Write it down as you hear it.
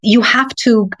you have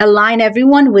to align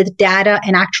everyone with data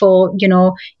and actual,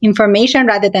 information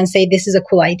rather than say, this is a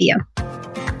cool idea.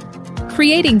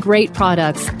 Creating great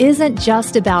products isn't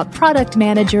just about product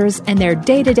managers and their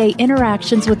day-to-day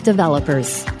interactions with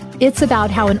developers. It's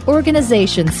about how an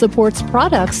organization supports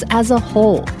products as a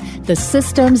whole, the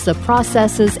systems, the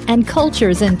processes, and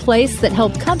cultures in place that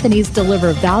help companies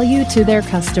deliver value to their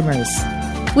customers.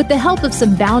 With the help of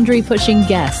some boundary-pushing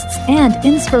guests and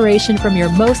inspiration from your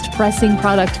most pressing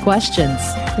product questions,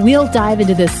 we'll dive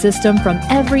into this system from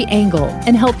every angle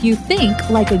and help you think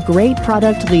like a great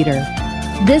product leader.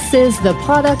 This is the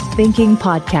Product Thinking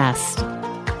Podcast.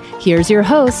 Here's your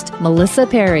host, Melissa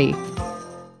Perry.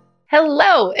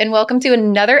 Hello, and welcome to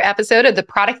another episode of the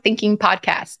Product Thinking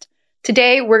Podcast.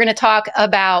 Today, we're going to talk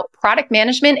about product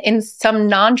management in some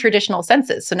non-traditional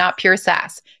senses, so not pure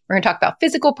SaaS. We're going to talk about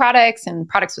physical products and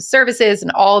products with services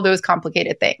and all those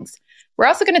complicated things. We're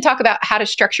also going to talk about how to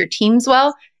structure teams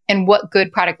well and what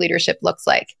good product leadership looks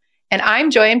like. And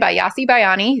I'm joined by Yasi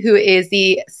Baiani, who is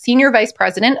the Senior Vice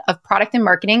President of Product and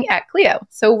Marketing at Clio.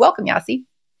 So welcome, Yasi.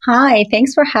 Hi,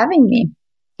 thanks for having me.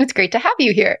 It's great to have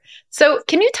you here. So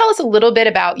can you tell us a little bit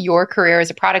about your career as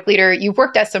a product leader? You've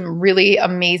worked at some really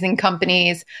amazing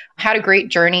companies, had a great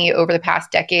journey over the past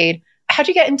decade. How'd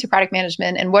you get into product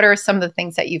management, and what are some of the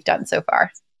things that you've done so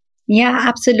far? Yeah,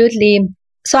 absolutely.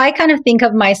 So I kind of think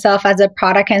of myself as a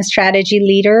product and strategy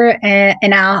leader,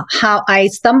 and how I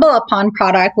stumble upon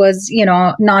product was,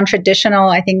 non-traditional.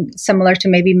 I think similar to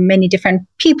maybe many different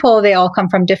people. They all come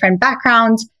from different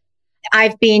backgrounds.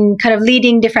 I've been kind of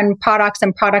leading different products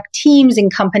and product teams in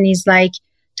companies like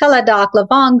Teladoc,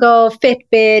 Livongo,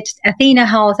 Fitbit, Athena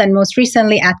Health, and most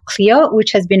recently at Clio,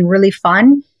 which has been really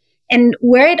fun. And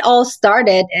where it all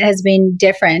started has been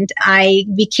different. I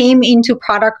became into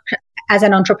product as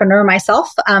an entrepreneur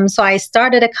myself. So I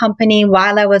started a company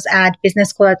while I was at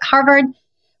business school at Harvard,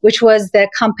 which was the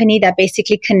company that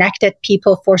basically connected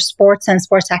people for sports and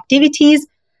sports activities,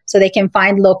 so they can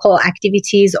find local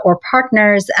activities or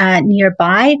partners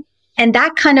nearby. And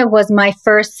that kind of was my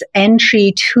first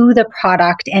entry to the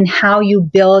product and how you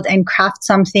build and craft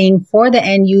something for the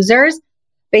end users,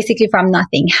 basically from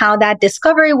nothing. How that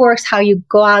discovery works, how you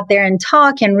go out there and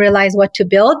talk and realize what to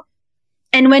build.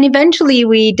 And when eventually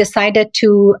we decided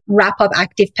to wrap up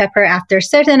Active Pepper after a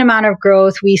certain amount of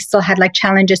growth, we still had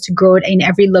challenges to grow it in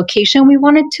every location we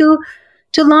wanted to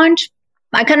launch.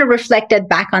 I kind of reflected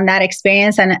back on that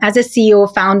experience. And as a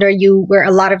CEO founder, you wear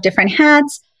a lot of different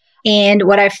hats. And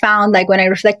what I found, when I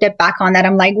reflected back on that,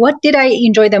 I'm like, what did I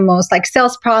enjoy the most?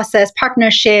 Sales process,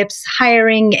 partnerships,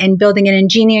 hiring and building an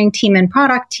engineering team and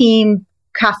product team,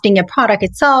 crafting a product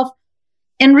itself.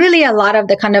 And really a lot of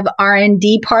the kind of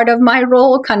R&D part of my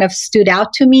role kind of stood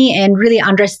out to me, and really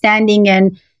understanding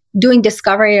and doing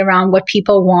discovery around what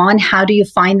people want. How do you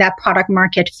find that product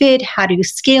market fit? How do you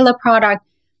scale a product?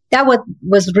 That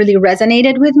was really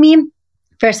resonated with me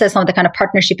versus some of the kind of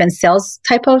partnership and sales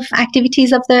type of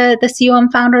activities of the CEO and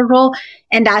founder role.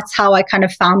 And that's how I kind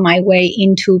of found my way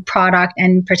into product,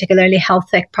 and particularly health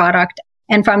tech product.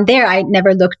 And from there, I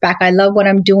never looked back. I love what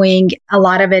I'm doing. A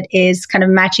lot of it is kind of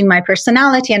matching my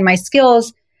personality and my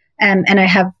skills. And I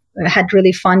have had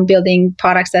really fun building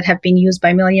products that have been used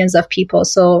by millions of people.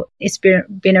 So it's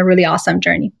been a really awesome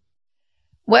journey.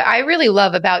 What I really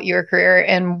love about your career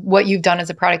and what you've done as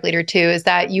a product leader too is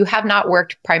that you have not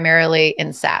worked primarily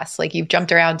in SaaS. You've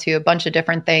jumped around to a bunch of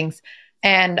different things.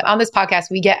 And on this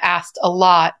podcast, we get asked a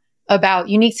lot about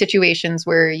unique situations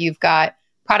where you've got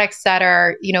products that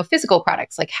are, physical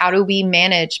products. How do we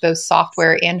manage both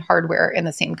software and hardware in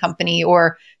the same company,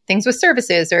 or things with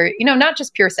services, or, not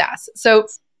just pure SaaS. So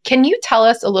can you tell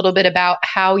us a little bit about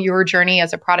how your journey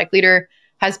as a product leader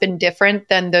has been different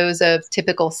than those of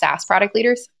typical SaaS product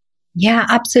leaders? Yeah,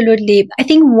 absolutely. I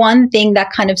think one thing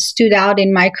that kind of stood out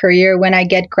in my career when I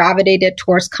get gravitated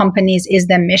towards companies is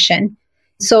the mission.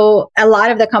 So a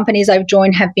lot of the companies I've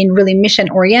joined have been really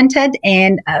mission oriented.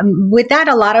 And with that,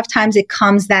 a lot of times it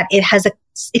comes that it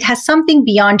has something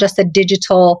beyond just a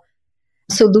digital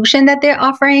solution that they're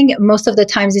offering. Most of the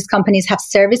times these companies have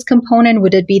service component.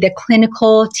 Would it be the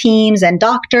clinical teams and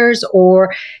doctors,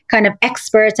 or kind of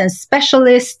experts and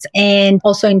specialists? And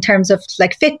also in terms of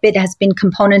Fitbit has been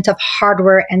component of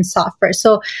hardware and software.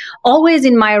 So always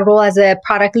in my role as a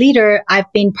product leader, I've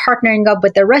been partnering up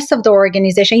with the rest of the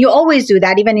organization. You always do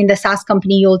that. Even in the SaaS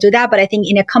company, you'll do that. But I think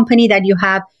in a company that you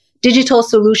have digital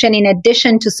solution in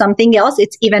addition to something else,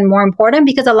 it's even more important,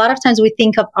 because a lot of times we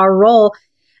think of our role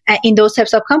in those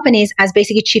types of companies as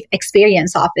basically chief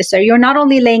experience officer. You're not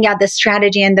only laying out the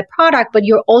strategy and the product, but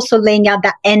you're also laying out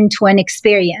the end-to-end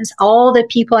experience, all the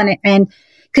people and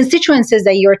constituencies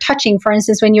that you're touching. For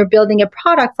instance, when you're building a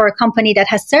product for a company that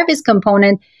has service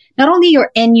component, not only your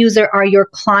end user are your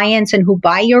clients and who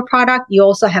buy your product, you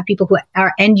also have people who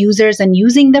are end users and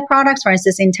using the products. For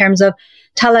instance, in terms of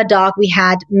Teladoc, we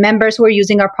had members who were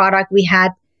using our product. We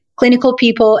had clinical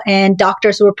people and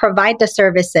doctors who would provide the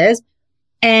services.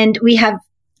 And we have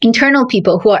internal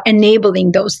people who are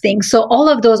enabling those things. So all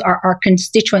of those are our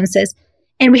constituencies.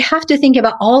 And we have to think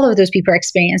about all of those people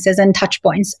experiences and touch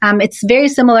points. It's very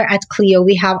similar at Clio.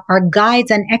 We have our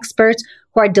guides and experts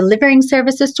who are delivering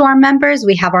services to our members.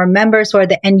 We have our members who are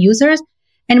the end users.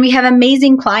 And we have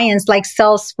amazing clients like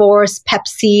Salesforce,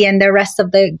 Pepsi, and the rest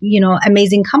of the,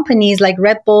 amazing companies like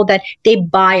Red Bull that they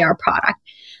buy our product.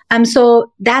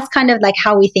 So that's kind of like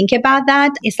how we think about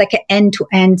that. It's like an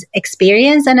end-to-end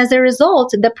experience. And as a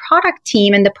result, the product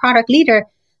team and the product leader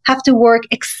have to work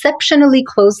exceptionally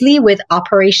closely with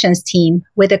operations team,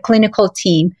 with the clinical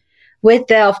team, with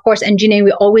the, of course, engineering.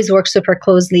 We always work super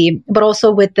closely, but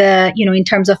also with the, in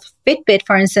terms of Fitbit,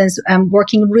 for instance,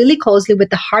 working really closely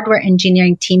with the hardware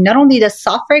engineering team, not only the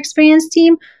software experience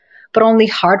team, but only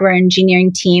hardware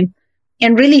engineering team.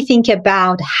 And really think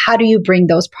about how do you bring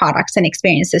those products and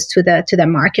experiences to the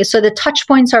market. So the touch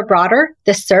points are broader,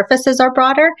 the surfaces are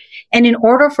broader. And in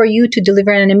order for you to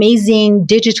deliver an amazing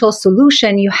digital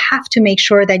solution, you have to make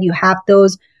sure that you have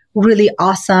those really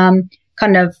awesome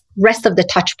kind of rest of the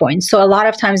touch points. So a lot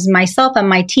of times myself and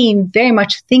my team very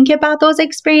much think about those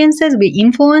experiences. We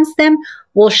influence them,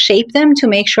 we'll shape them to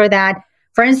make sure that,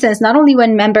 for instance, not only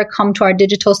when members come to our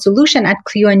digital solution at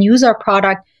Clio and use our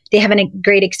product, they have a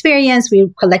great experience.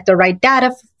 We collect the right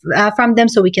data from them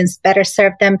so we can better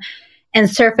serve them and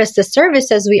surface the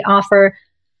services we offer.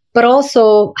 But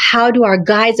also, how do our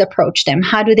guides approach them?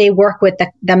 How do they work with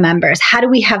the members? How do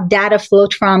we have data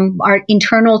float from our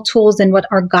internal tools and what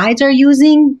our guides are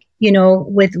using,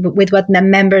 with what the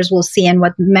members will see and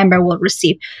what member will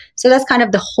receive? So that's kind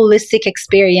of the holistic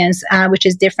experience, which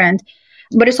is different.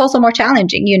 But it's also more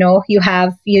challenging.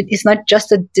 It's not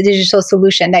just a digital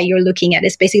solution that you're looking at.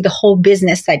 It's basically the whole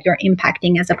business that you're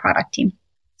impacting as a product team.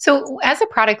 So as a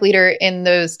product leader in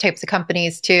those types of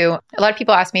companies too, a lot of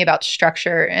people ask me about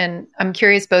structure. And I'm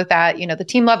curious both at, the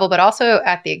team level, but also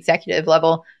at the executive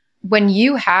level. When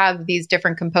you have these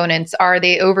different components, are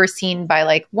they overseen by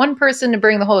like one person to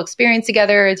bring the whole experience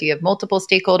together? Do you have multiple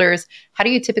stakeholders? How do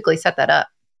you typically set that up?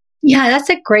 Yeah, that's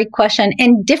a great question.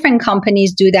 And different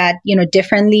companies do that,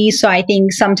 differently. So I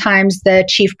think sometimes the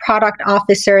chief product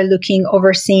officer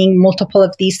overseeing multiple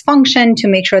of these functions to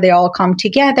make sure they all come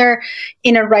together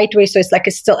in a right way. So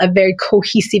it's still a very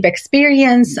cohesive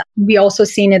experience. We also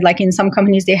seen it like in some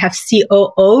companies, they have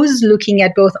COOs looking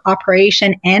at both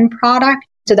operation and product.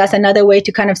 So that's another way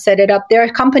to kind of set it up. There are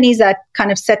companies that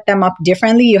kind of set them up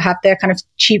differently. You have the kind of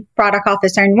chief product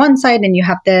officer on one side and you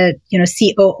have the,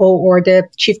 COO or the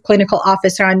chief clinical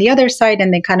officer on the other side,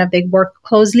 and they work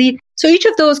closely. So each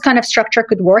of those kind of structure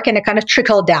could work and it kind of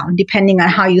trickle down depending on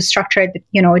how you structure it.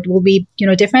 It will be,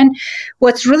 different.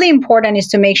 What's really important is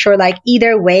to make sure like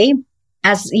either way,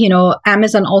 as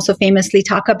Amazon also famously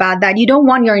talk about that you don't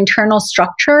want your internal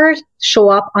structure show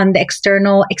up on the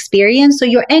external experience. So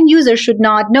your end user should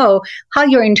not know how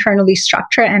you're internally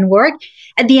structured and work.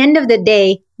 At the end of the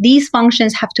day, these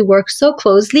functions have to work so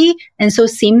closely and so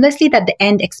seamlessly that the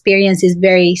end experience is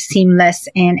very seamless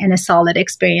and a solid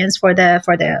experience for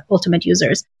the ultimate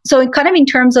users. So kind of in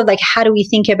terms of like, how do we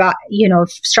think about,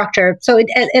 structure? So it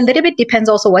a little bit depends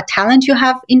also what talent you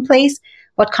have in place,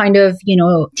 what kind of,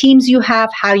 teams you have,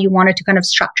 how you wanted to kind of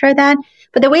structure that.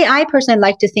 But the way I personally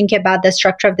like to think about the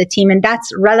structure of the team, and that's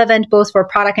relevant both for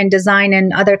product and design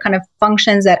and other kind of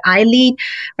functions that I lead.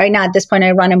 Right now, at this point,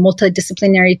 I run a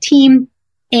multidisciplinary team.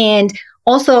 And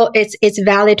also it's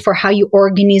valid for how you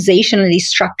organizationally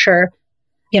structure,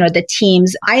 the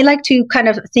teams. I like to kind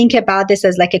of think about this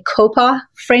as like a COPA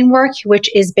framework,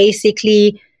 which is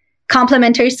basically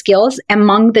complementary skills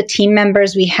among the team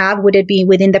members we have. Would it be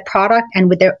within the product and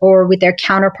with their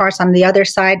counterparts on the other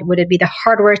side? Would it be the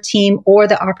hardware team or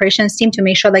the operations team to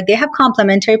make sure like they have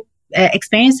complementary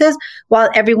experiences while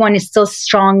everyone is still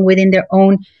strong within their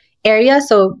own area?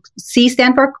 So C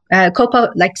stand for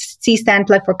COPA, like C stand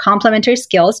like for complementary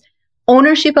skills.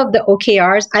 Ownership of the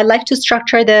OKRs. I like to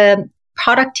structure the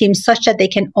product teams such that they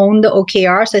can own the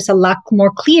OKR. So it's a lot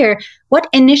more clear what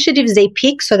initiatives they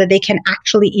pick so that they can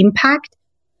actually impact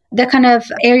the kind of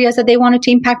areas that they wanted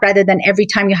to impact rather than every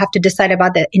time you have to decide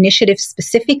about the initiative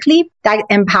specifically. That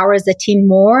empowers the team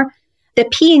more. The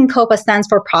P in COPA stands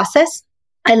for process.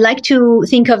 I like to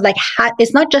think of like how,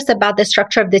 it's not just about the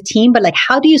structure of the team, but like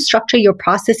how do you structure your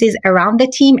processes around the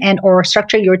team or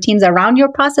structure your teams around your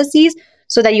processes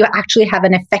so that you actually have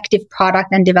an effective product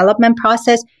and development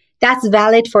process. That's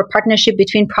valid for partnership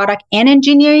between product and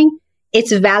engineering.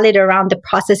 It's valid around the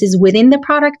processes within the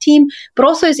product team, but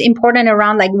also is important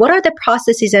around like what are the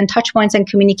processes and touch points and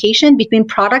communication between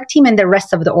product team and the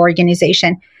rest of the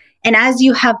organization. And as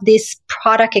you have this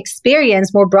product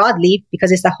experience more broadly,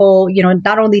 because it's a whole,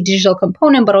 not only digital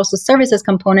component, but also services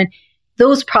component,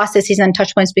 those processes and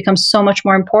touch points become so much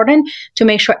more important to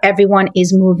make sure everyone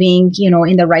is moving,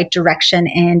 in the right direction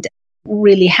and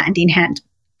really hand in hand.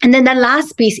 And then the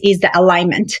last piece is the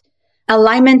alignment.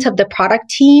 Alignment of the product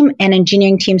team and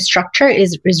engineering team structure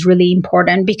is really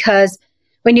important, because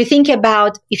when you think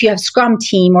about if you have Scrum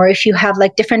team or if you have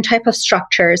like different type of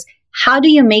structures, how do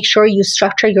you make sure you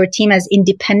structure your team as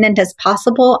independent as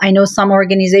possible? I know some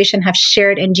organizations have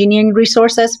shared engineering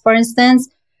resources, for instance.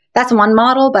 That's one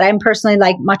model, but I'm personally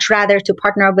like much rather to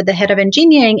partner up with the head of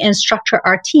engineering and structure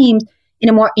our teams in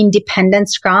a more independent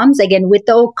scrums, again, with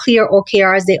the clear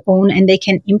OKRs they own and they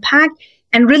can impact,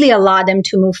 and really allow them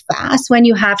to move fast. When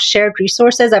you have shared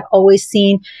resources, I've always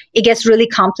seen it gets really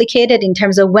complicated in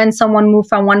terms of when someone moves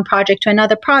from one project to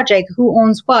another project, who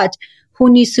owns what,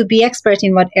 who needs to be expert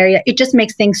in what area. It just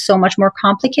makes things so much more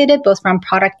complicated, both from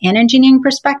product and engineering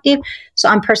perspective. So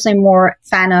I'm personally more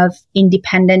fan of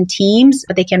independent teams,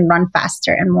 but they can run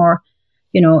faster and more,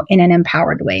 in an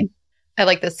empowered way. I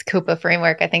like this Coupa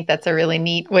framework. I think that's a really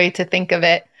neat way to think of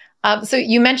it. So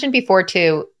you mentioned before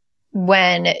too,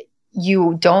 when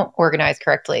you don't organize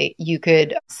correctly, you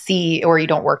could see, or you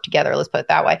don't work together, let's put it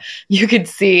that way. You could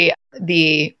see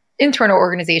the internal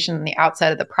organization and the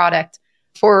outside of the product.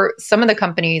 For some of the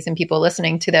companies and people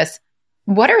listening to this,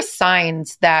 what are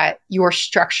signs that your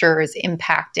structure is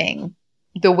impacting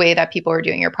the way that people are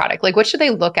doing your product? Like, what should they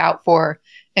look out for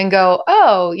and go,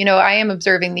 oh, I am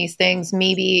observing these things.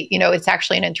 Maybe, it's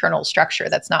actually an internal structure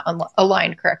that's not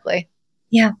aligned correctly.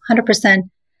 Yeah, 100%.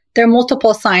 There are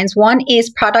multiple signs. One is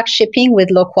product shipping with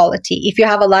low quality. If you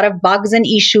have a lot of bugs and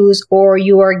issues, or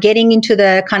you are getting into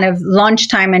the kind of launch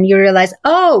time and you realize,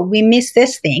 oh, we missed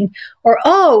this thing, or,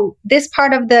 oh, this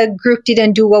part of the group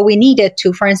didn't do what we needed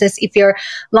to. For instance, if you're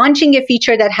launching a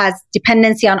feature that has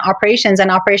dependency on operations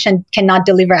and operation cannot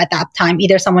deliver at that time,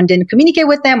 either someone didn't communicate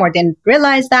with them or didn't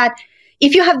realize that.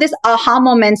 If you have this aha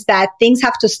moments that things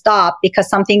have to stop because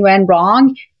something went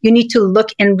wrong, you need to look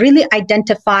and really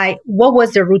identify what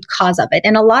was the root cause of it.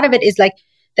 And a lot of it is like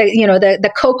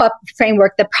the COPA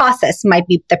framework, the process might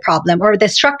be the problem, or the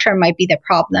structure might be the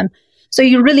problem. So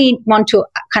you really want to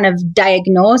kind of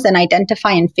diagnose and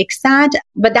identify and fix that.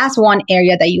 But that's one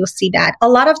area that you'll see that. A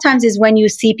lot of times is when you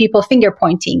see people finger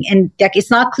pointing and like it's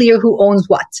not clear who owns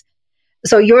what.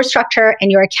 So your structure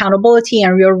and your accountability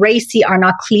and your RACI are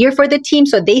not clear for the team.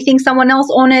 So they think someone else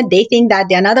owns it. They think that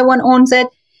the another one owns it.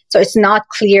 So it's not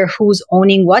clear who's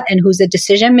owning what and who's the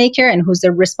decision maker and who's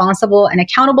the responsible and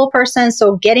accountable person.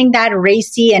 So getting that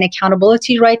RACI and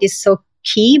accountability right is so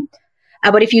key.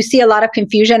 But if you see a lot of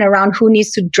confusion around who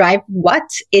needs to drive what,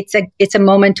 it's a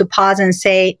moment to pause and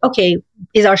say, okay,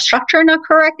 is our structure not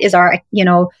correct? Is our,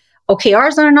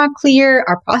 OKRs are not clear,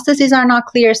 our processes are not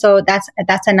clear. So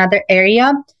that's another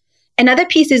area. Another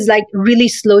piece is like really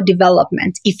slow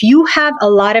development. If you have a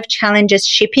lot of challenges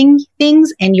shipping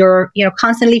things and you're,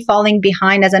 constantly falling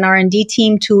behind as an R&D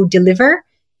team to deliver,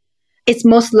 it's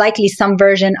most likely some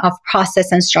version of process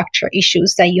and structure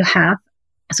issues that you have.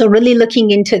 So really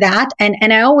looking into that.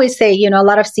 And I always say, a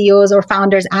lot of CEOs or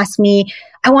founders ask me,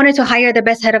 I wanted to hire the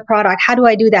best head of product. How do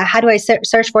I do that? How do I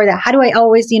search for that? How do I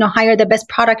always, hire the best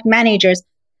product managers?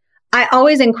 I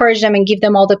always encourage them and give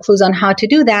them all the clues on how to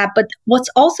do that. But what's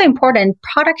also important,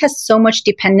 product has so much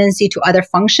dependency to other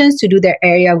functions to do their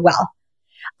area well.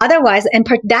 Otherwise,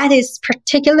 that is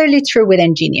particularly true with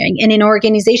engineering. In an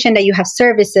organization that you have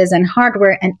services and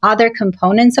hardware and other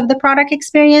components of the product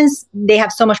experience, they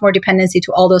have so much more dependency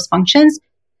to all those functions.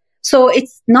 So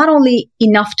it's not only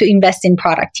enough to invest in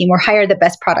product team or hire the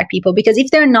best product people, because if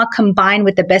they're not combined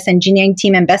with the best engineering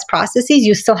team and best processes,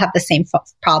 you still have the same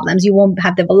problems. You won't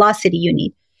have the velocity you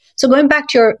need. So going back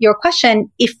to your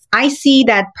question, if I see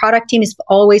that product team is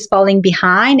always falling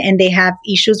behind and they have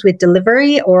issues with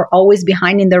delivery or always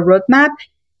behind in their roadmap,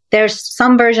 there's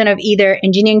some version of either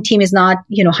engineering team is not,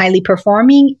 highly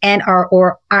performing and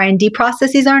or R&D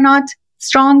processes are not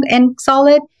strong and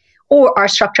solid, or our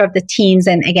structure of the teams.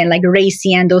 And again, like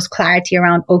RACI and those clarity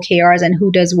around OKRs and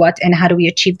who does what and how do we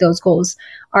achieve those goals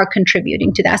are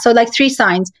contributing to that. So like 3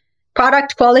 signs: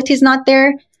 product quality is not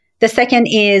there. The second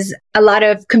is a lot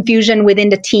of confusion within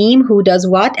the team, who does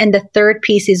what. And the third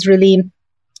piece is really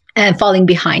falling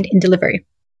behind in delivery.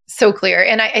 So clear.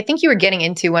 And I think you were getting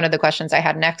into one of the questions I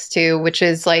had next too, which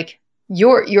is like,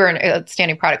 you're an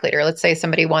outstanding product leader. Let's say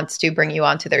somebody wants to bring you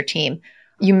onto their team.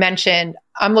 You mentioned,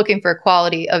 I'm looking for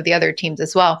quality of the other teams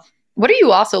as well. What are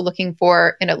you also looking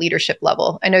for in a leadership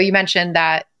level? I know you mentioned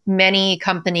that many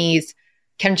companies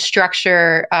can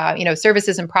structure,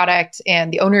 services and product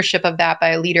and the ownership of that by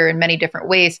a leader in many different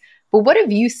ways. But what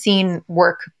have you seen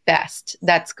work best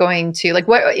that's going to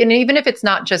and even if it's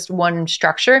not just one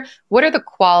structure, what are the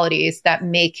qualities that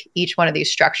make each one of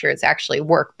these structures actually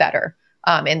work better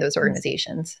in those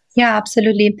organizations? Yeah,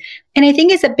 absolutely. And I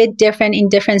think it's a bit different in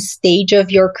different stage of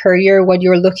your career, what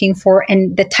you're looking for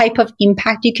and the type of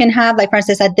impact you can have. Like, for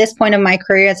instance, at this point of my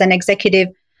career as an executive,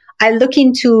 I look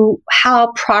into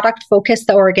how product focused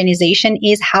the organization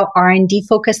is, how R&D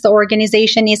focused the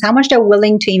organization is, how much they're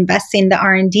willing to invest in the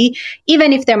R&D,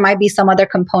 even if there might be some other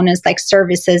components like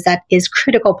services that is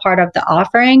critical part of the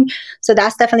offering. So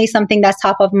that's definitely something that's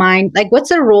top of mind. Like, what's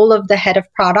the role of the head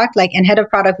of product? And head of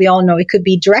product, we all know it could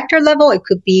be director level, it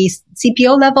could be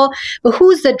CPO level, but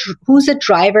who's the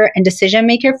driver and decision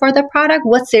maker for the product?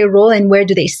 What's their role and where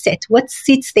do they sit? What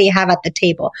seats they have at the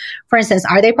table? For instance,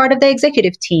 are they part of the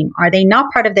executive team? Are they not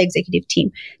part of the executive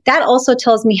team? That also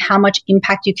tells me how much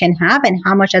impact you can have and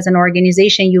how much as an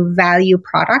organization you value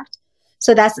product.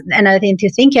 So that's another thing to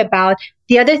think about.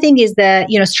 The other thing is the,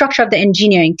 structure of the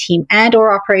engineering team and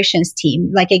or operations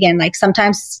team.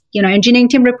 Sometimes, engineering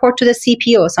team report to the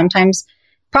CPO, sometimes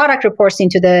product reports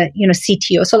into the,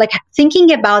 CTO. So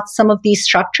thinking about some of these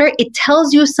structure, it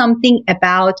tells you something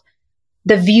about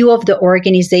the view of the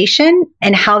organization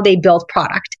and how they build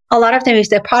product. A lot of times, if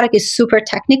the product is super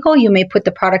technical, you may put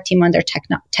the product team under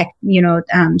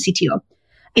CTO.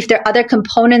 If there are other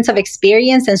components of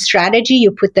experience and strategy, you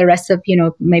put the rest of,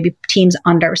 maybe teams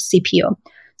under CPO.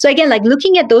 So again,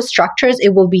 looking at those structures,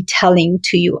 it will be telling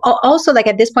to you. Also,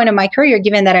 at this point in my career,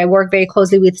 given that I work very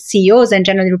closely with CEOs and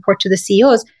generally report to the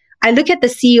CEOs, I look at the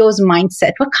CEO's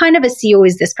mindset. What kind of a CEO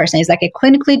is this person? Is a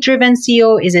clinically driven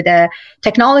CEO? Is it a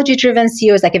technology driven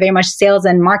CEO? Is a very much sales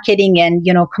and marketing and,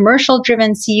 commercial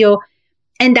driven CEO?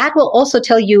 And that will also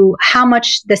tell you how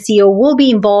much the CEO will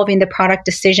be involved in the product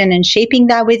decision and shaping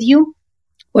that with you,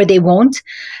 or they won't.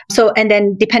 So, and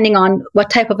then depending on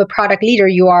what type of a product leader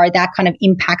you are, that kind of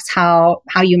impacts how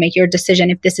you make your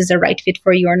decision, if this is a right fit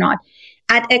for you or not.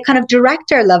 At a kind of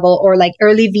director level or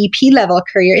early VP level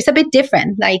career, it's a bit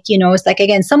different. It's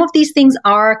again, some of these things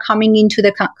are coming into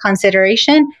the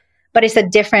consideration, but it's a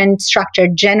different structure.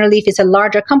 Generally, if it's a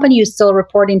larger company, you still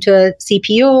report into a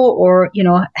CPO or,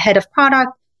 head of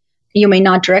product. You may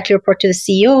not directly report to the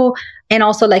CEO. And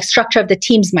also structure of the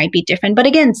teams might be different. But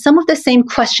again, some of the same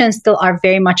questions still are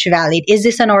very much valid. Is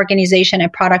this an organization, a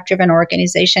product-driven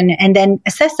organization? And then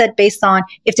assess it based on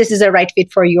if this is a right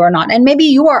fit for you or not. And maybe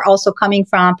you are also coming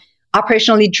from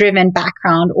operationally driven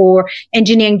background or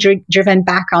engineering driven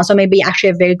background. So maybe actually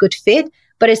a very good fit,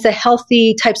 but it's a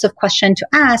healthy types of question to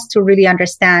ask to really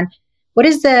understand what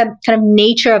is the kind of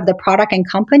nature of the product and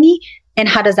company and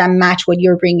how does that match what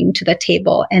you're bringing to the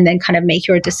table, and then kind of make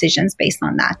your decisions based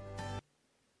on that.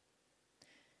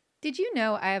 Did you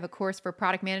know I have a course for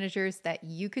product managers that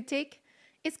you could take?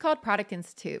 It's called Product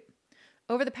Institute.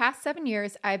 Over the past 7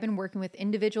 years, I've been working with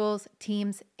individuals,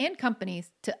 teams, and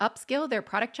companies to upskill their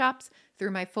product chops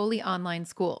through my fully online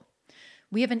school.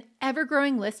 We have an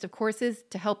ever-growing list of courses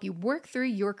to help you work through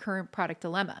your current product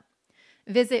dilemma.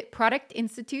 Visit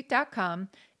productinstitute.com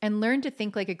and learn to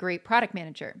think like a great product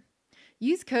manager.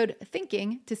 Use code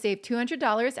THINKING to save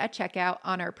 $200 at checkout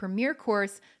on our premier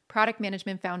course, Product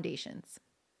Management Foundations.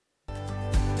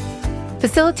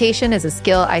 Facilitation is a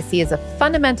skill I see as a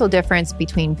fundamental difference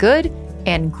between good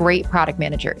and great product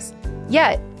managers.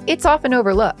 Yet, it's often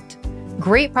overlooked.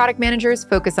 Great product managers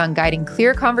focus on guiding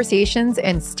clear conversations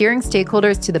and steering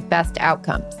stakeholders to the best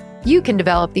outcomes. You can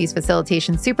develop these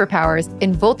facilitation superpowers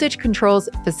in Voltage Control's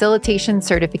Facilitation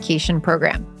Certification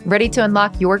Program. Ready to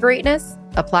unlock your greatness?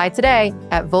 Apply today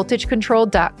at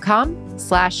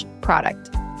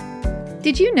voltagecontrol.com/product.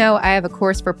 Did you know I have a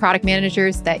course for product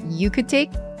managers that you could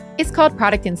take? It's called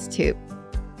Product Institute.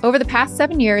 Over the past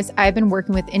 7 years, I've been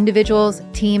working with individuals,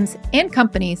 teams, and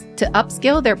companies to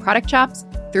upskill their product chops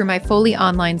through my fully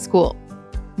online school.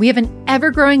 We have an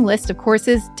ever-growing list of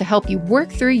courses to help you work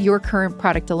through your current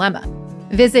product dilemma.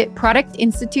 Visit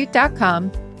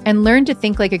productinstitute.com and learn to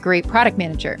think like a great product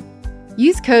manager.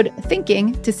 Use code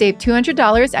THINKING to save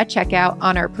 $200 at checkout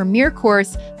on our premier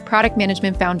course, Product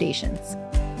Management Foundations.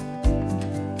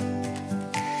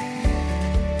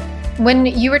 When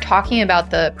you were talking about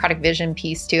the product vision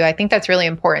piece too, I think that's really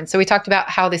important. So we talked about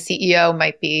how the CEO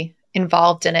might be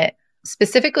involved in it.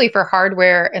 Specifically for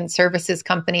hardware and services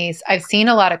companies, I've seen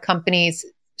a lot of companies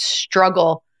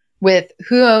struggle with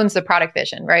who owns the product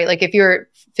vision, right? If you're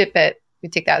Fitbit, we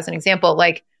take that as an example,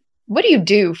 like, what do you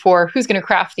do for who's going to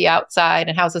craft the outside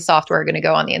and how's the software going to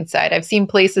go on the inside? I've seen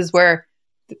places where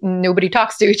nobody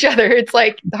talks to each other. It's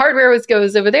like the hardware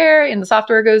goes over there and the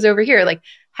software goes over here. Like,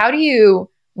 how do you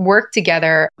work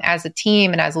together as a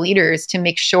team and as leaders to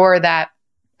make sure that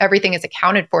everything is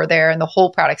accounted for there and the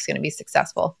whole product's going to be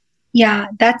successful? Yeah,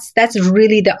 that's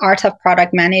really the art of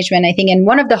product management, I think, and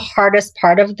one of the hardest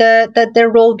part of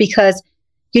the role, because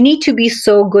you need to be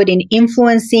so good in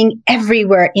influencing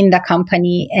everywhere in the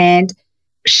company and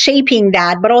shaping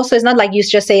that. But also, it's not like you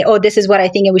just say, oh, this is what I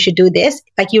think and we should do this.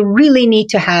 Like, you really need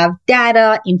to have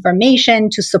data, information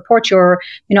to support your,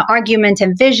 argument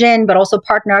and vision, but also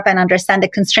partner up and understand the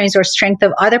constraints or strength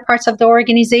of other parts of the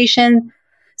organization.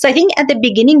 So I think at the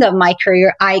beginning of my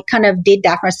career, I kind of did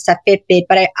that, for instance, at Fitbit,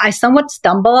 but I somewhat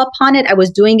stumbled upon it. I was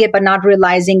doing it, but not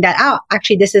realizing that,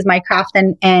 actually, this is my craft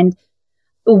and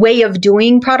way of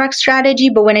doing product strategy.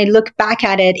 But when I look back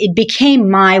at it, it became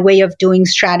my way of doing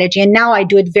strategy. And now I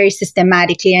do it very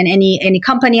systematically. And any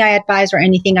company I advise or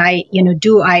anything I,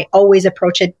 do, I always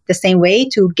approach it the same way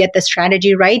to get the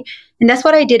strategy right. And that's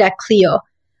what I did at Clio.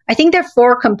 I think there are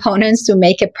 4 components to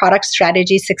make a product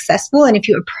strategy successful. And if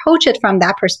you approach it from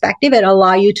that perspective, it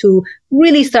allows you to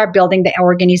really start building the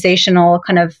organizational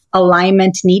kind of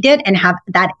alignment needed and have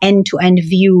that end-to-end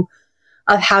view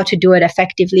of how to do it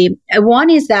effectively. One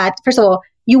is that, first of all,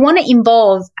 you want to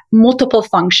involve multiple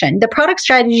function. The product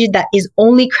strategy that is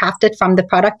only crafted from the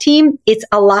product team, it's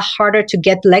a lot harder to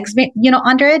get legs,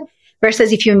 under it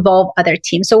versus if you involve other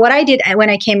teams. So what I did when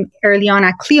I came early on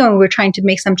at Clio and we were trying to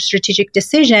make some strategic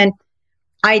decision,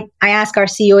 I asked our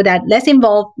CEO that let's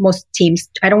involve most teams.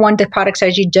 I don't want the product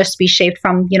strategy just to be shaped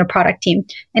from, product team.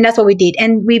 And that's what we did.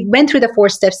 And we went through the 4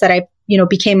 steps that I,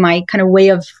 became my kind of way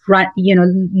of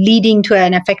leading to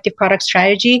an effective product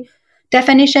strategy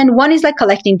definition. One is like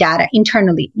collecting data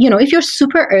internally. If you're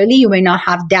super early, you may not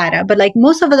have data, but like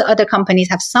most of the other companies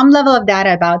have some level of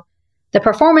data about the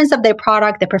performance of their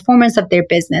product, the performance of their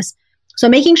business. So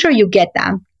making sure you get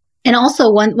them. And also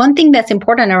one thing that's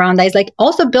important around that is like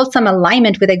also build some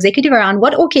alignment with executive around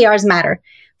what OKRs matter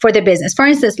for the business. For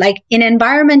instance, like in an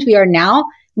environment we are now,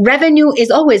 revenue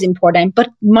is always important, but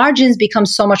margins become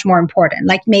so much more important.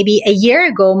 Like maybe a year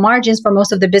ago, margins for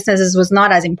most of the businesses was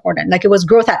not as important. Like it was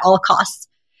growth at all costs.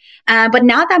 But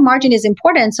now that margin is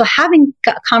important. So having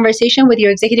a conversation with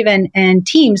your executive and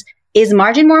teams, is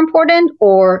margin more important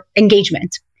or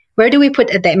engagement? Where do we put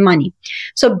the money?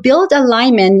 So build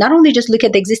alignment, not only just look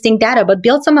at the existing data, but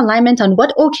build some alignment on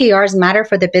what OKRs matter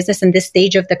for the business in this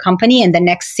stage of the company in the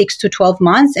next 6 to 12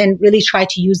 months, and really try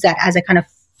to use that as a kind of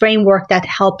framework that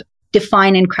help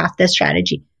define and craft the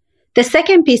strategy. The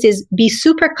second piece is be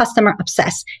super customer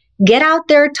obsessed. Get out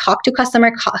there, talk to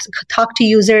customer, talk to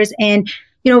users. And,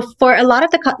 for a lot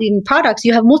of the products,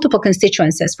 you have multiple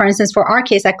constituencies. For instance, for our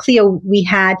case at Clio, we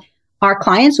had our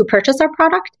clients who purchase our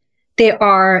product. They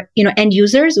are, end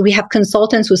users. We have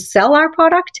consultants who sell our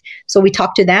product. So we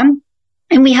talk to them.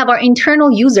 And we have our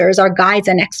internal users, our guides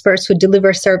and experts who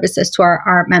deliver services to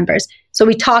our members. So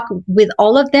we talk with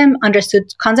all of them, understood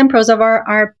cons and pros of our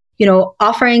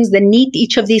offerings, the need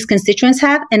each of these constituents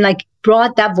have, and like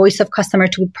brought that voice of customer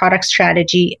to product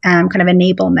strategy, kind of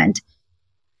enablement.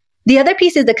 The other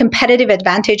piece is the competitive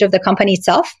advantage of the company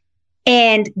itself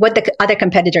and what the other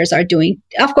competitors are doing.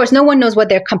 Of course, no one knows what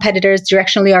their competitors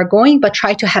directionally are going, but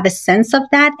try to have a sense of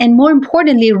that. And more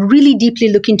importantly, really deeply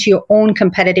look into your own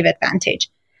competitive advantage.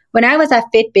 When I was at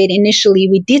Fitbit, initially,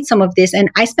 we did some of this and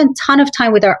I spent a ton of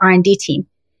time with our R&D team.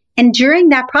 And during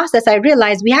that process, I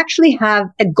realized we actually have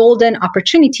a golden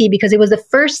opportunity because it was the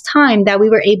first time that we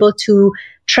were able to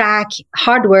track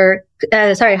heart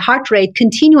rate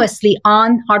continuously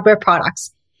on hardware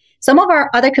products. Some of our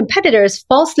other competitors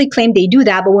falsely claim they do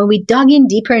that, but when we dug in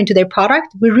deeper into their product,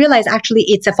 we realized actually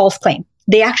it's a false claim.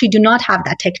 They actually do not have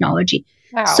that technology.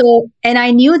 Wow. So, and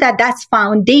I knew that that's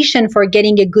foundation for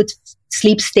getting a good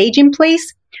sleep stage in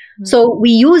place. Mm-hmm. So we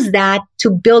use that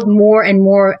to build more and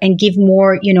more and give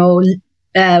more,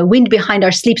 wind behind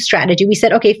our sleep strategy. We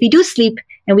said, okay, if we do sleep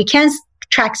and we can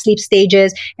track sleep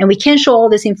stages and we can show all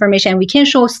this information and we can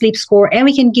show sleep score and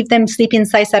we can give them sleep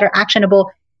insights that are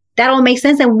actionable, that all makes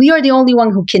sense. And we are the only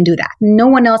one who can do that. No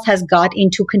one else has got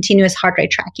into continuous heart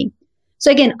rate tracking.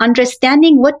 So again,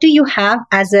 understanding what do you have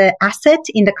as an asset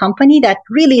in the company that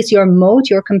really is your moat,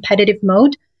 your competitive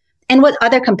moat, and what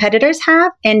other competitors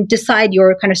have, and decide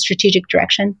your kind of strategic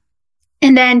direction.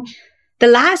 And then the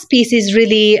last piece is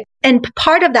really, and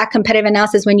part of that competitive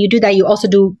analysis, when you do that, you also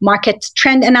do market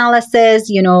trend analysis,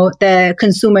 the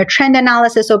consumer trend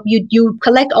analysis. So you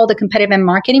collect all the competitive and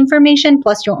market information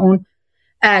plus your own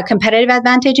competitive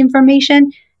advantage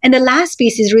information. And the last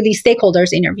piece is really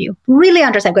stakeholders interview. Really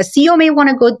understand, because CEO may want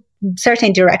to go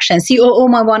certain direction, COO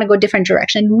might want to go different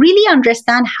direction. Really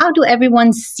understand, how do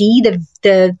everyone see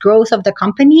the growth of the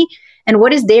company and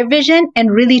what is their vision,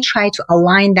 and really try to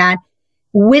align that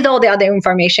with all the other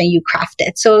information you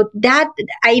crafted. So that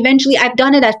I've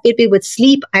done it at Fitbit with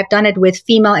sleep. I've done it with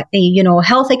female,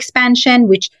 health expansion,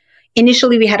 which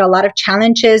initially we had a lot of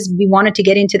challenges. We wanted to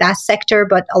get into that sector,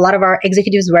 but a lot of our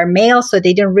executives were male. So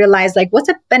they didn't realize what's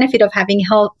the benefit of having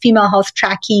female health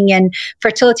tracking and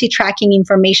fertility tracking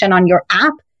information on your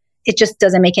app. It just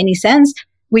doesn't make any sense.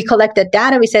 We collected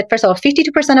data. We said, first of all,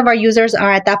 52% of our users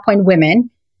are at that point women.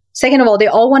 Second of all, they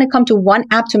all want to come to one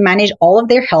app to manage all of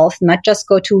their health, not just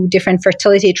go to different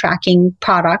fertility tracking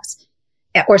products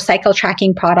or cycle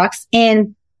tracking products.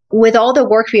 And with all the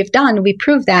work we've done, we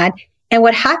proved that. And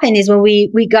what happened is when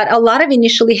we got a lot of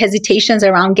initially hesitations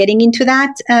around getting into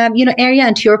that, area.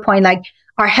 And to your point,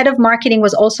 our head of marketing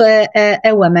was also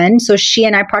a woman. So she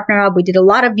and I partnered up. We did a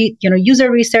lot of, user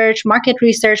research, market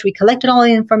research. We collected all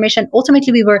the information.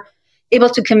 Ultimately, we were able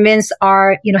to convince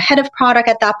our, head of product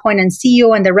at that point and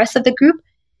CEO and the rest of the group.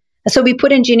 So we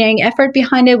put engineering effort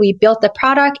behind it. We built the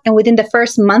product. And within the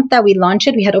first month that we launched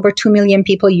it, we had over 2 million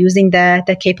people using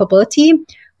the capability,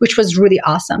 which was really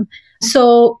awesome.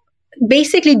 So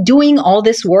basically doing all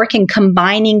this work and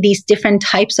combining these different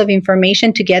types of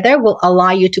information together will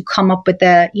allow you to come up with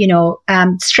a,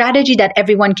 strategy that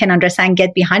everyone can understand,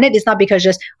 get behind it. It's not because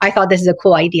I thought this is a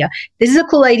cool idea. This is a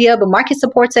cool idea, but market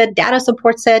supports it, data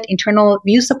supports it, internal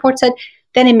view supports it.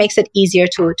 Then it makes it easier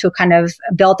to kind of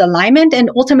build alignment. And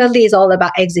ultimately it's all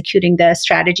about executing the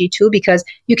strategy too, because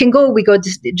we go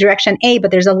this direction A,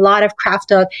 but there's a lot of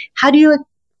craft of how do you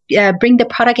bring the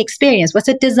product experience? What's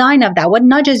the design of that? What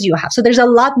nudges you have? So there's a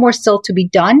lot more still to be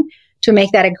done to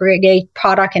make that a great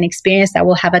product and experience that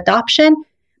will have adoption.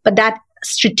 But that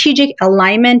strategic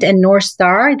alignment and North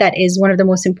Star, that is one of the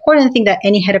most important things that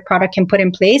any head of product can put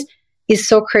in place, is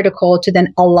so critical to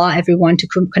then allow everyone to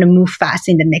kind of move fast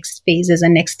in the next phases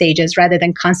and next stages, rather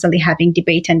than constantly having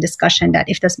debate and discussion that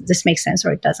if this makes sense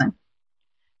or it doesn't.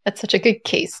 That's such a good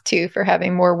case, too, for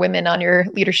having more women on your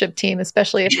leadership team,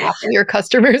 especially if half of your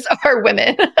customers are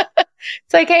women.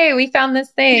 It's hey, we found this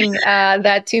thing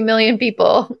that 2 million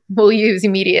people will use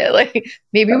immediately.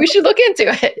 Maybe we should look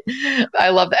into it. I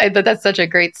love that. That's such a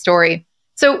great story.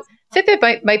 So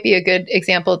Fitbit might be a good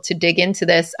example to dig into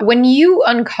this. When you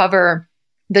uncover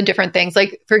the different things,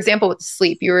 for example, with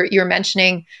sleep, you're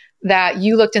mentioning that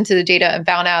you looked into the data and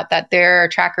found out that their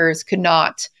trackers could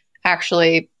not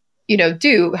actually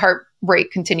do heart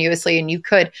rate continuously, and you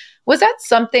could. Was that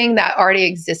something that already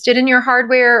existed in your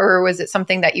hardware, or was it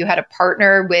something that you had to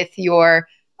partner with your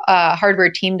hardware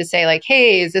team to say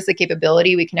hey, is this a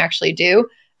capability we can actually do?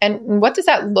 And what does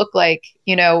that look like,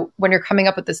 when you're coming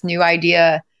up with this new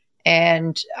idea?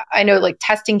 And I know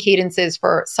testing cadences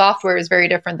for software is very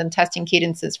different than testing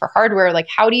cadences for hardware.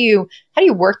 How do you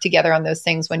work together on those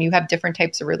things when you have different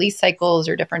types of release cycles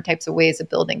or different types of ways of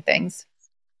building things?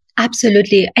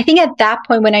 Absolutely. I think at that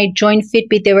point when I joined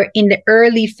Fitbit, they were in the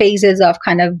early phases of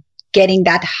kind of getting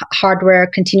that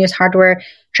continuous hardware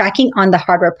tracking on the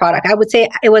hardware product. I would say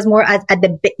it was more at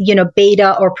the,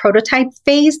 beta or prototype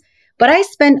phase, but I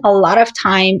spent a lot of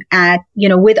time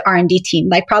with R&D team,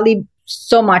 probably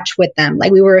so much with them.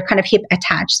 We were kind of hip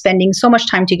attached, spending so much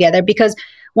time together, because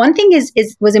one thing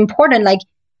was important,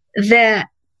 the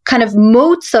kind of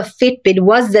moats of Fitbit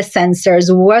was the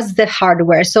sensors, was the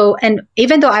hardware. So, and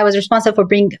even though I was responsible for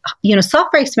bringing,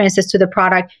 software experiences to the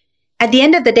product, at the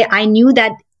end of the day, I knew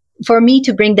that for me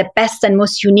to bring the best and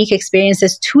most unique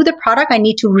experiences to the product, I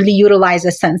need to really utilize the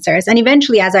sensors. And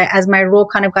eventually, as my role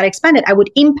kind of got expanded, I would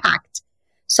impact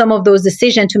some of those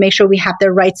decisions to make sure we have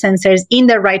the right sensors in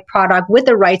the right product with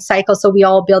the right cycle, so we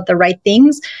all build the right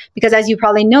things. Because as you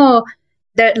probably know,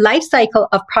 the life cycle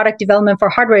of product development for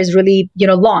hardware is really,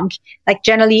 long.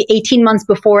 Generally 18 months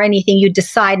before anything, you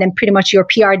decide and pretty much your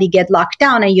PRD get locked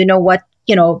down and what,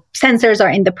 sensors are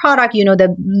in the product,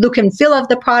 the look and feel of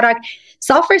the product.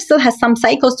 Software still has some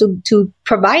cycles to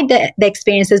provide the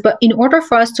experiences, but in order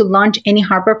for us to launch any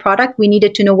hardware product, we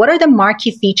needed to know what are the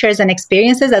marquee features and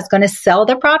experiences that's going to sell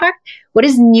the product, what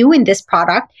is new in this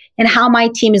product, and how my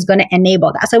team is going to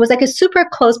enable that. So it was a super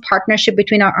close partnership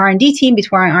between our R&D team,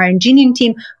 between our engineering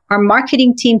team, our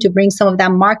marketing team, to bring some of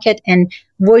that market and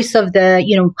voice of the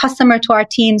customer to our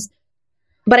teams.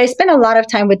 But I spent a lot of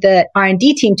time with the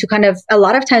R&D team to a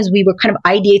lot of times we would kind of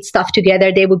ideate stuff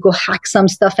together. They would go hack some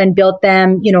stuff and build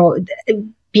them,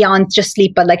 beyond just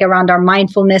sleep, but around our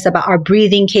mindfulness, about our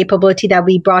breathing capability that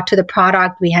we brought to the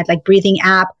product. We had breathing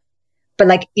app,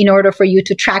 but in order for you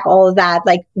to track all of that,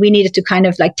 we needed to kind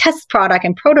of test product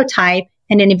and prototype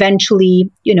and then eventually,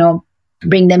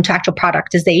 bring them to actual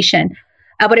productization.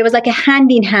 But it was like a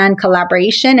hand-in-hand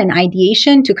collaboration and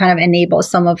ideation to kind of enable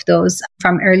some of those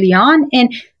from early on.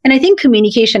 And I think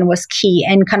communication was key,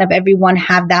 and kind of everyone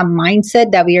have that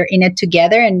mindset that we are in it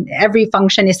together and every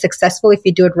function is successful if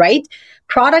you do it right.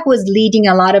 Product was leading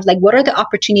a lot of like, what are the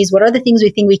opportunities? What are the things we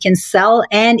think we can sell?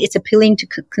 And it's appealing to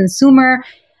consumer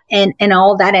and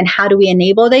all that. And how do we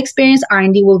enable the experience?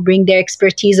 R&D will bring their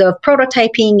expertise of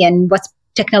prototyping and what's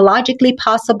technologically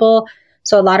possible.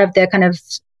 So a lot of the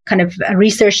kind of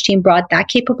research team brought that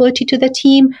capability to the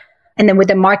team. And then with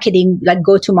the marketing, like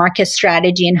go-to-market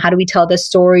strategy and how do we tell the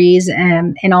stories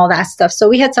and all that stuff. So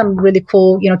we had some really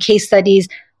cool, case studies.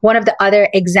 One of the other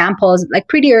examples, like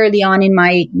pretty early on in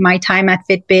my time at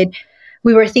Fitbit,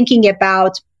 we were thinking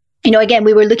about, again,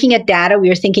 we were looking at data. We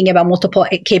were thinking about multiple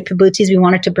capabilities we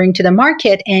wanted to bring to the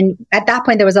market. And at that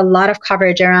point, there was a lot of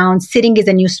coverage around sitting is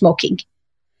the new smoking.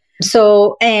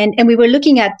 So, and we were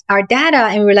looking at our data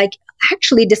and we were like,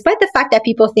 actually, despite the fact that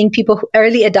people think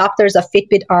early adopters of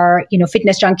Fitbit are,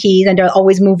 fitness junkies and they're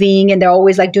always moving and they're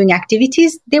always like doing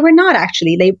activities, they were not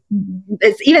actually.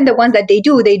 It's even the ones that they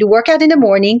do workout in the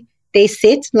morning. They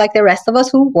sit like the rest of us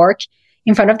who work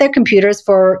in front of their computers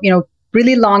for,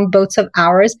 really long bouts of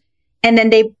hours. And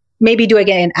then they maybe do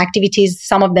again activities.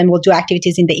 Some of them will do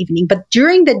activities in the evening, but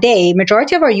during the day,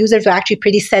 majority of our users are actually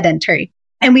pretty sedentary.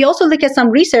 And we also look at some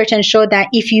research and show that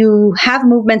if you have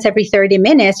movements every 30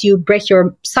 minutes, you break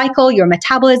your cycle, your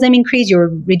metabolism increase,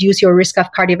 you reduce your risk of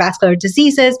cardiovascular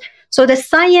diseases. So the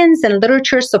science and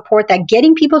literature support that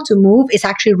getting people to move is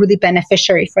actually really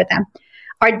beneficiary for them.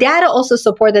 Our data also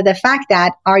supported the fact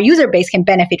that our user base can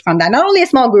benefit from that. Not only a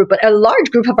small group, but a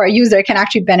large group of our user can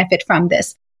actually benefit from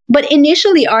this. But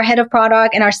initially, our head of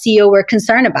product and our CEO were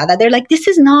concerned about that. They're like, this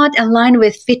is not aligned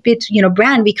with Fitbit,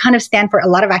 brand. We kind of stand for a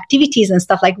lot of activities and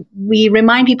stuff. Like we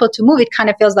remind people to move. It kind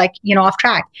of feels like, off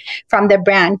track from the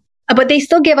brand. But they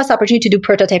still gave us opportunity to do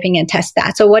prototyping and test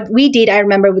that. So what we did, I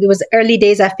remember it was early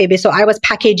days at Fitbit. So I was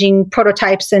packaging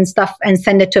prototypes and stuff and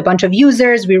send it to a bunch of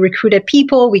users. We recruited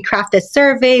people. We crafted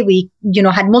survey. We,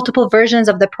 had multiple versions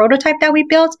of the prototype that we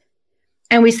built.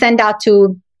 And we send out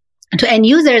to end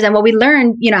users. And what we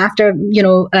learned, after,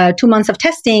 2 months of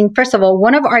testing, first of all,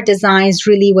 one of our designs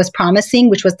really was promising,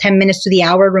 which was 10 minutes to the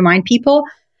hour, remind people.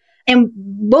 And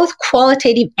both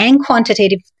qualitative and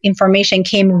quantitative information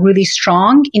came really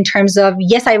strong in terms of,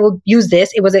 yes, I will use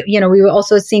this. It was, we were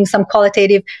also seeing some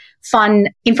qualitative fun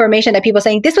information that people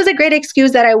saying, this was a great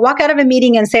excuse that I walk out of a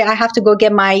meeting and say, I have to go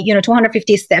get my,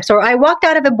 250 steps, or I walked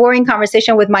out of a boring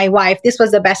conversation with my wife. This was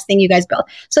the best thing you guys built.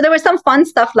 So there was some fun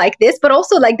stuff like this, but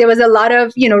also like there was a lot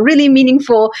of, really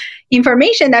meaningful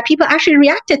information that people actually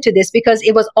reacted to this because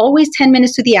it was always 10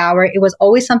 minutes to the hour. It was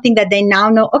always something that they now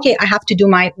know, okay, I have to do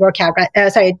my workout,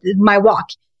 my walk.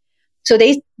 So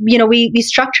we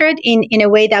structured in a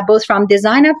way that both from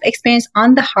design of experience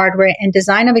on the hardware and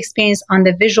design of experience on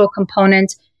the visual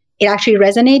components, it actually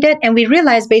resonated. And we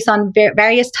realized based on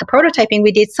various prototyping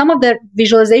we did, some of the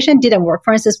visualization didn't work.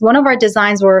 For instance, one of our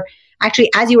designs were actually,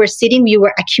 as you were sitting, you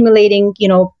were accumulating,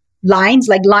 lines,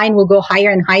 like line will go higher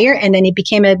and higher. And then it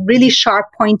became a really sharp,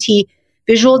 pointy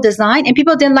visual design. And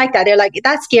people didn't like that. They're like,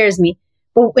 that scares me.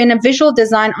 But in a visual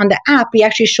design on the app, we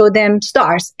actually show them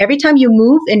stars. Every time you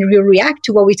move and you react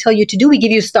to what we tell you to do, we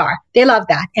give you a star. They love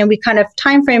that. And we kind of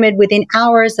time frame it within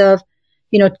hours of,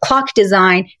 clock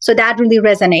design. So that really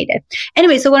resonated.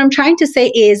 Anyway, so what I'm trying to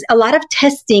say is a lot of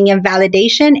testing and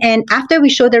validation. And after we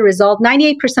show the result,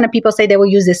 98% of people say they will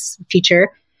use this feature.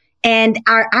 And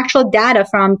our actual data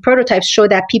from prototypes show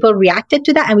that people reacted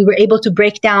to that. And we were able to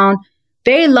break down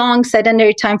very long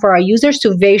sedentary time for our users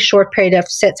to very short period of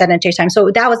sedentary time. So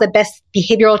that was the best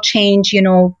behavioral change,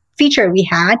 feature we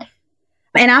had.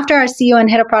 And after our CEO and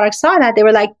head of product saw that, they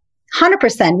were like,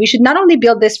 100%, we should not only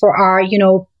build this for our,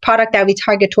 product that we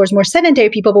target towards more sedentary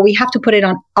people, but we have to put it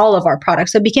on all of our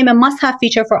products. So it became a must-have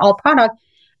feature for all product.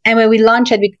 And when we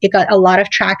launched it, it got a lot of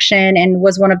traction and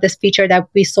was one of this feature that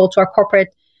we sold to our corporate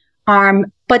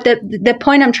arm. But the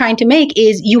point I'm trying to make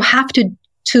is you have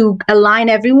to align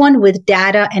everyone with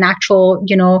data and actual,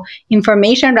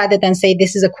 information rather than say,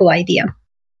 this is a cool idea.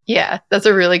 Yeah, that's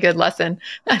a really good lesson.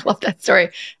 I love that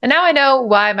story. And now I know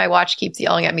why my watch keeps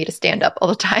yelling at me to stand up all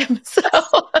the time. So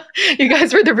you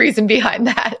guys were the reason behind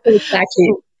that.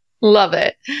 Exactly. Love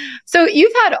it. So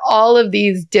you've had all of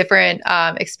these different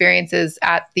experiences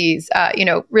at these,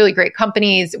 really great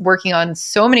companies working on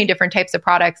so many different types of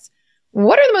products.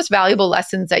 What are the most valuable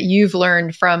lessons that you've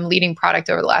learned from leading product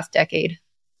over the last decade?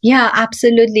 Yeah,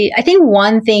 absolutely. I think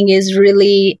one thing is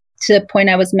really to the point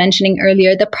I was mentioning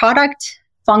earlier, the product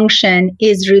function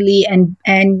is really,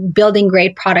 and building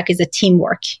great product is a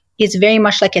teamwork. is very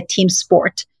much like a team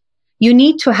sport. You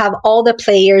need to have all the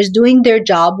players doing their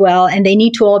job well, and they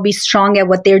need to all be strong at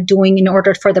what they're doing in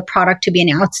order for the product to be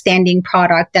an outstanding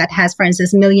product that has, for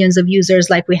instance, millions of users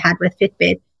like we had with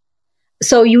Fitbit.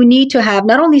 So you need to have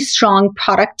not only strong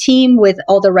product team with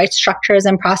all the right structures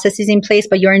and processes in place,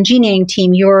 but your engineering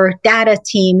team, your data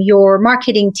team, your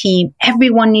marketing team,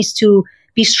 everyone needs to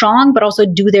be strong, but also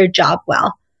do their job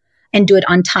well and do it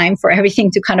on time for everything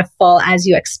to kind of fall as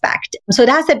you expect. So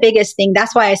that's the biggest thing.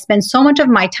 That's why I spend so much of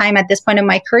my time at this point in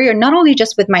my career, not only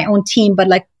just with my own team, but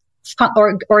like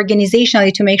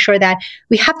organizationally, to make sure that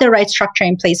we have the right structure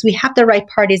in place, we have the right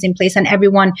parties in place, and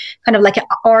everyone kind of like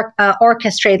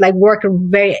orchestrate, like work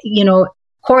very,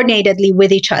 coordinatedly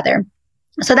with each other.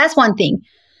 So that's one thing.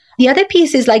 The other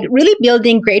piece is like really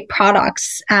building great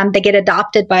products that get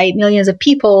adopted by millions of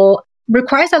people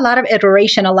requires a lot of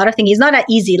iteration, a lot of things. It's not that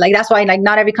easy. Like that's why like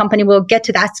not every company will get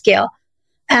to that scale.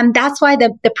 And that's why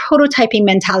the prototyping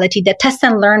mentality, the test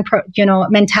and learn,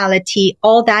 mentality,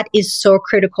 all that is so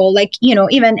critical. Like,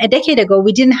 even a decade ago,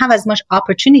 we didn't have as much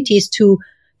opportunities to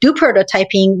do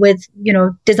prototyping with,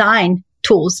 design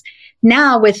tools.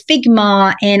 Now with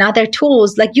Figma and other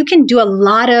tools, like you can do a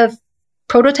lot of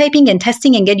prototyping and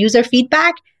testing and get user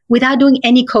feedback without doing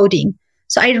any coding.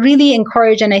 So I really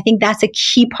encourage, and I think that's a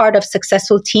key part of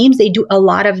successful teams. They do a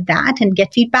lot of that and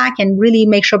get feedback and really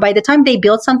make sure by the time they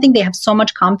build something, they have so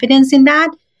much confidence in that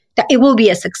it will be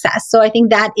a success. So I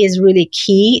think that is really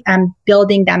key,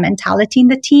 building that mentality in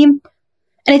the team.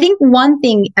 And I think one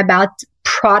thing about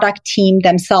product team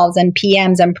themselves and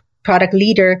PMs and product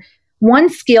leader, one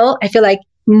skill I feel like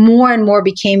more and more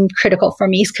became critical for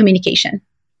me is communication.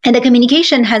 And the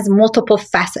communication has multiple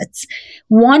facets.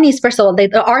 One is, first of all,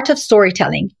 the art of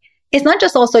storytelling. It's not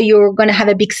just also you're going to have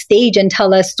a big stage and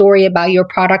tell a story about your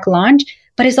product launch,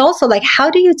 but it's also like,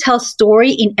 how do you tell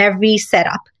story in every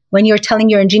setup when you're telling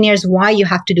your engineers why you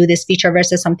have to do this feature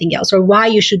versus something else, or why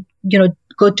you should,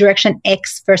 go direction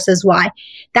X versus Y.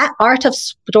 That art of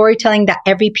storytelling that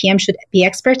every PM should be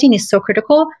expert in is so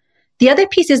critical. The other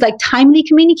piece is like timely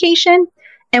communication.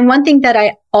 And one thing that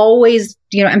I always,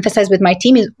 emphasize with my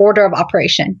team is order of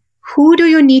operation. Who do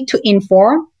you need to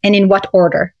inform and in what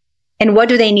order? And what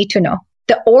do they need to know?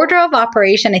 The order of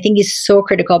operation, I think, is so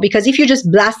critical, because if you just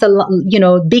blast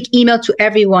a, big email to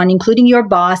everyone, including your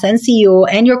boss and CEO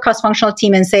and your cross-functional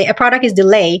team, and say a product is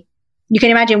delayed, you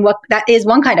can imagine what that is,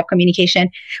 one kind of communication.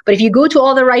 But if you go to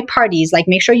all the right parties, like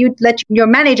make sure you let your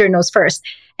manager knows first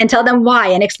and tell them why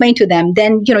and explain to them,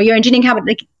 then, your engineering habit,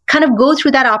 like, kind of go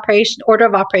through that order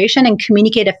of operation and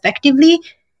communicate effectively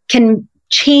can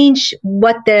change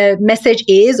what the message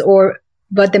is, or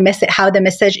how the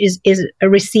message is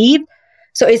received.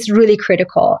 So it's really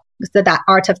critical, that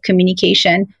art of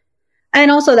communication. And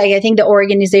also, like, I think the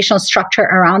organizational structure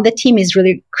around the team is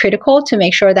really critical to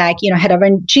make sure that, head of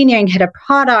engineering, head of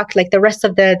product, like the rest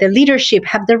of the leadership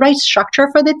have the right structure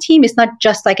for the team. It's not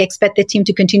just like expect the team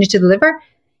to continue to deliver.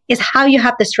 Is how you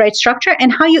have this right structure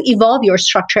and how you evolve your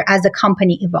structure as the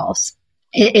company evolves.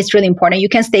 It's really important. You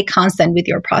can stay constant with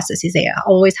your processes. They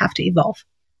always have to evolve.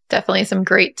 Definitely some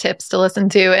great tips to listen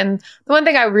to. And the one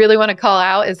thing I really want to call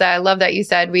out is that I love that you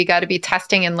said we got to be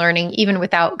testing and learning even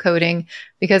without coding,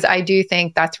 because I do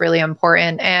think that's really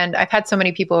important. And I've had so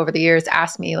many people over the years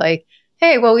ask me like,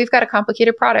 hey, well, we've got a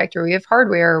complicated product, or we have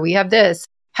hardware, or we have this.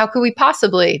 How could we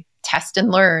possibly test and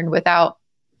learn without,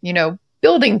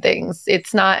 building things?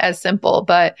 It's not as simple,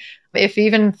 but if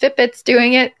even Fitbit's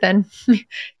doing it, then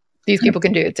these people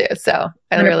can do it too. So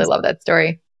I really love that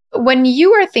story. When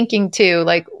you are thinking too,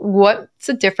 like what's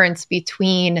the difference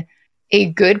between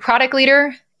a good product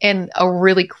leader and a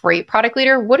really great product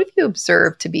leader? What have you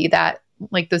observed to be that,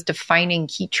 like those defining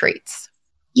key traits?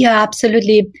 Yeah,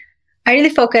 absolutely. I really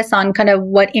focus on kind of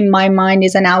what in my mind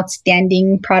is an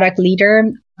outstanding product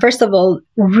leader. First of all,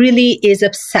 really is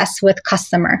obsessed with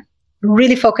customer.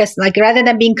 Really focused, like rather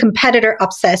than being competitor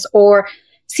obsessed or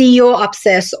CEO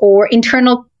obsessed or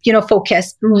internal,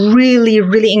 focused, really,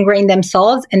 really ingrain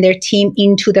themselves and their team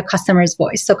into the customer's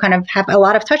voice. So kind of have a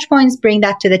lot of touch points, bring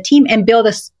that to the team and build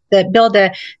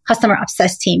a customer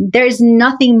obsessed team. There is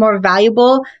nothing more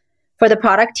valuable for the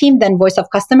product team than voice of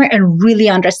customer and really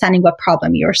understanding what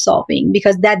problem you're solving,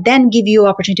 because that then give you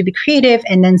opportunity to be creative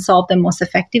and then solve them most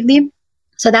effectively.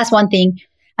 So that's one thing.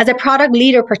 As a product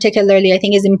leader, particularly, I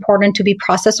think it's important to be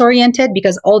process oriented,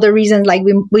 because all the reasons, like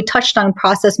we touched on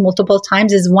process multiple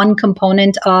times, is one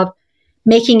component of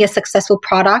making a successful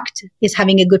product is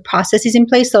having a good processes in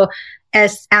place. So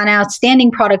as an outstanding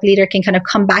product leader can kind of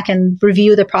come back and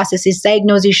review the processes,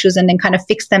 diagnose issues, and then kind of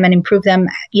fix them and improve them,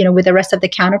 with the rest of the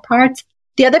counterparts.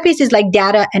 The other piece is like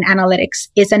data and analytics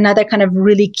is another kind of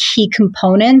really key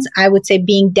component. I would say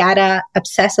being data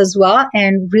obsessed as well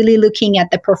and really looking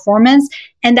at the performance.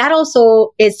 And that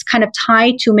also is kind of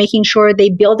tied to making sure they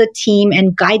build a team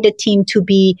and guide the team to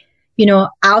be,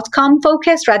 outcome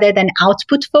focused rather than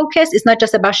output focused. It's not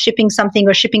just about shipping something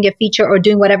or shipping a feature or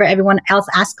doing whatever everyone else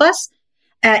asks us.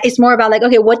 It's more about like,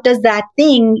 okay, what is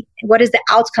the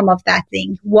outcome of that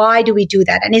thing? Why do we do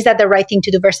that? And is that the right thing to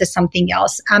do versus something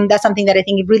else? That's something that I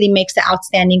think really makes the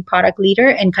outstanding product leader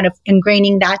and kind of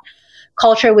ingraining that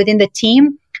culture within the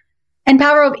team. And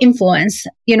power of influence.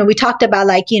 We talked about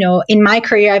in my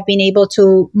career, I've been able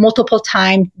to multiple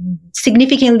times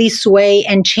significantly sway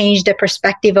and change the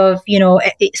perspective of,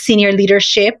 senior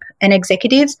leadership and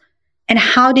executives. And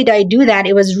how did I do that?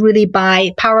 It was really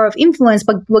by power of influence.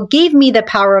 But what gave me the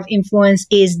power of influence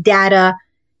is data,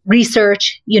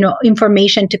 research,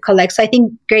 information to collect. So I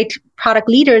think great product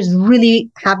leaders really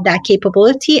have that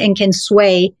capability and can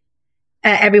sway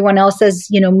everyone else's,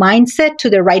 mindset to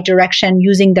the right direction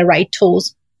using the right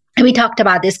tools. And we talked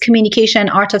about this communication,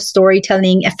 art of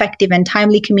storytelling, effective and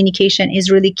timely communication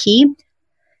is really key.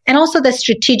 And also the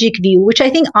strategic view, which I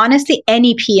think honestly,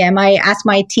 any PM, I ask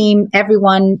my team,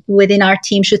 everyone within our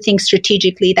team should think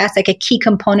strategically. That's like a key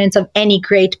component of any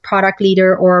great product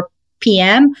leader or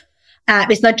PM.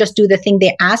 It's not just do the thing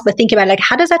they ask, but think about like,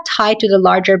 how does that tie to the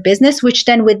larger business? Which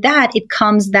then with that, it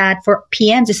comes that for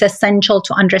PMs, it's essential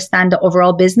to understand the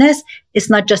overall business. It's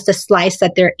not just a slice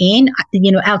that they're in.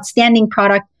 Outstanding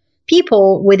product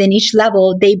people within each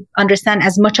level, they understand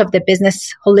as much of the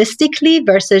business holistically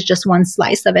versus just one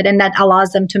slice of it. And that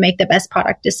allows them to make the best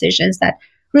product decisions that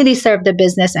really serve the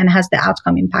business and has the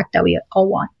outcome impact that we all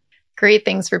want. Great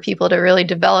things for people to really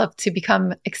develop to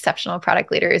become exceptional product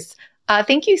leaders.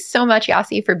 Thank you so much,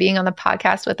 Yasi, for being on the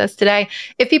podcast with us today.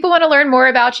 If people want to learn more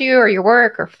about you or your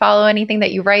work or follow anything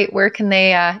that you write, where can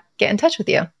they get in touch with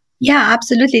you? Yeah,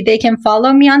 absolutely. They can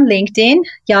follow me on LinkedIn,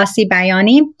 Yasi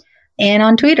Baiani, and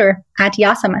on Twitter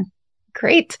 @Yasaman.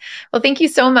 Great. Well, thank you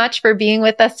so much for being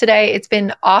with us today. It's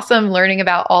been awesome learning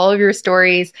about all of your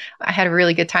stories. I had a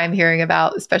really good time hearing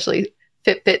about especially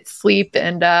Fitbit sleep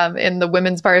and in the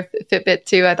women's part of Fitbit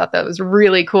too. I thought that was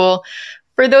really cool.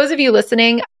 For those of you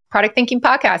listening, Product Thinking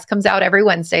Podcast comes out every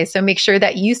Wednesday. So make sure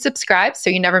that you subscribe so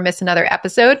you never miss another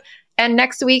episode. And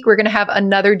next week, we're going to have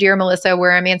another Dear Melissa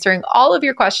where I'm answering all of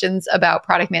your questions about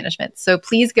product management. So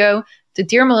please go to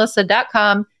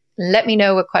dearmelissa.com. Let me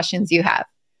know what questions you have,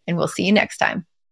 and we'll see you next time.